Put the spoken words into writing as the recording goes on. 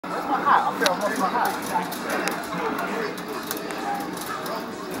hat. I think I've lost my hat.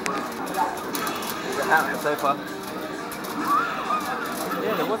 The hat on the sofa.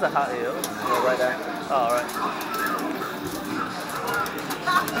 Yeah, there was a hat here. Yeah, right there. Oh, alright.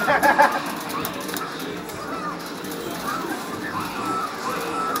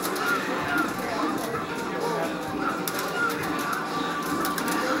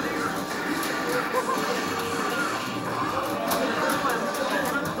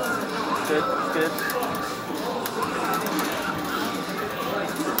 Good, good.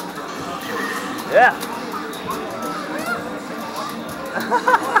 Yeah.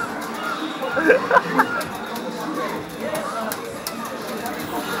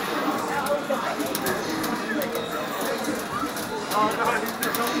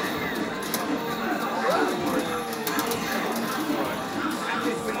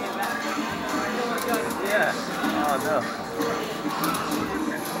 Yeah. Oh no.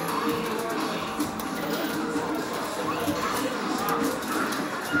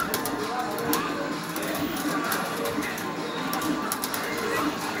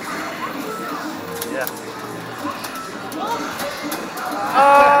 Yeah.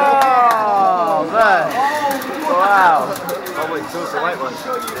 Oh man! Wow! Oh wait, so it's the white one.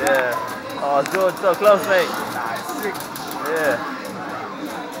 Yeah. Oh, good, so close, mate. Yeah.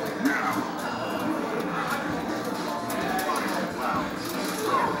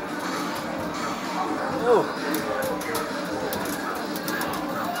 Oh.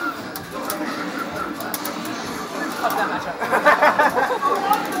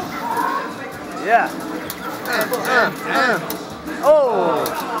 Yeah. Oh.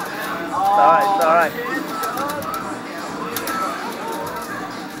 It's alright, it's alright.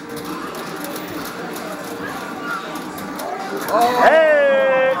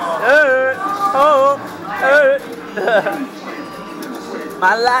 Hey! Oh!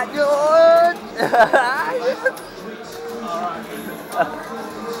 My light, yours!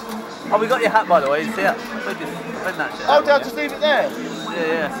 Oh, we got your hat, by the way. You see it? Bring that shit. Oh, did I just leave it there? Yeah,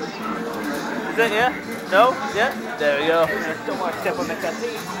 yeah. Is it, yeah? No? Yeah? There we go. Don't want to step on the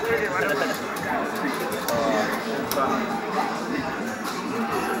cassette.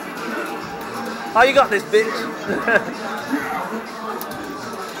 Oh, you got this, bitch.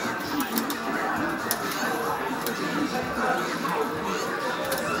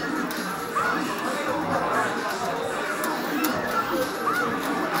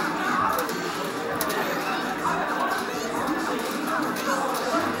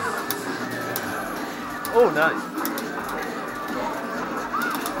 Oh, nice.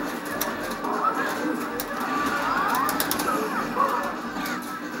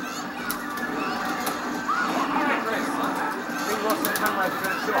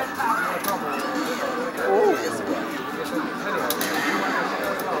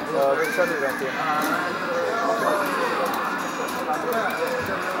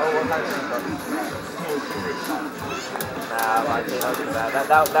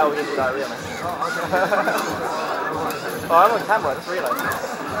 That would just diarrhea, man. Oh, I'm on camera, I just realised.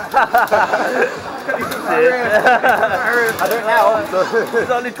 I don't know. He's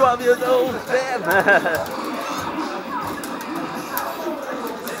only 12 years old, damn.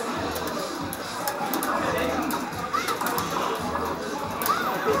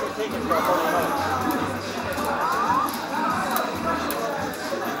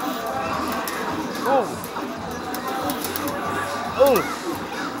 Oh. Oh.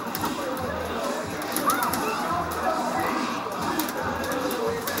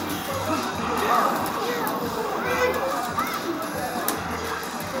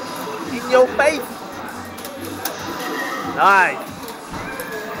 In your face. Nice.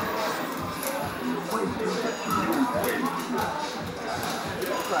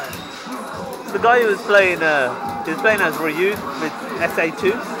 The guy who was playing, as Ryu with SA2.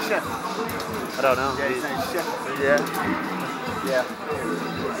 Chef. I don't know. Yeah, he's saying chef. Yeah. Yeah.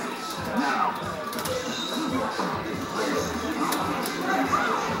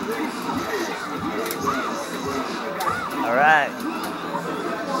 All right.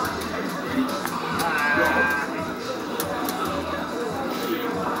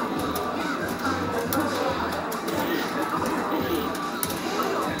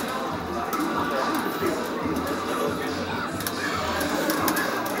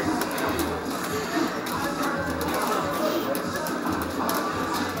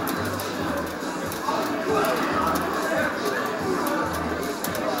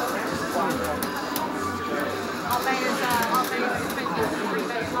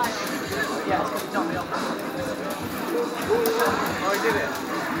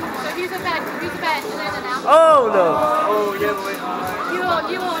 Use a bed, and then an out. Oh no! Oh yeah, boy.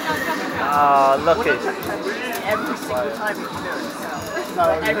 You all know something. Oh, lucky. Every single time you do it. No,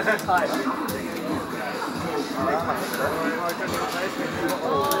 every time.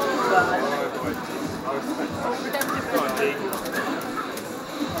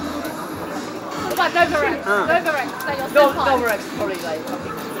 What about Dovarex? Dovarex, is that your senpai? Dovarex is probably like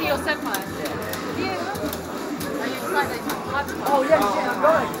fucking... Is he your senpai? Yeah. Are you excited? Oh yes, yeah, I'm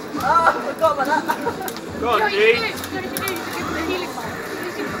going. Oh, I forgot about that. Go on, Eade. You know what you should do? You should give him the healing mask.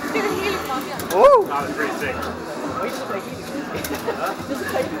 You should do the healing mask, yeah. Woo! That was pretty sick. Oh, you should make it.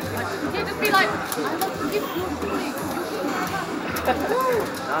 Yeah, just be like, I want to give you healing.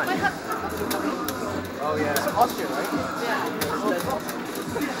 Nice. Oh yeah. It's Austrian, right? Yeah.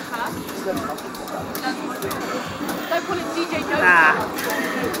 Huh? Don't call him DJ Joe. Nah.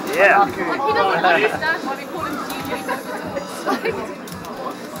 Yeah. Like, he doesn't understand why we call him DJ Joe.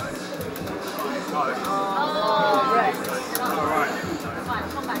 Oh, right. Fine,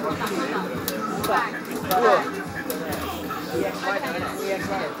 come back.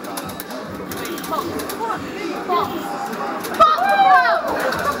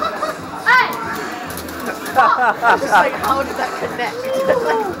 Hey! Just like, how did that connect?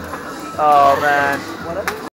 Oh man.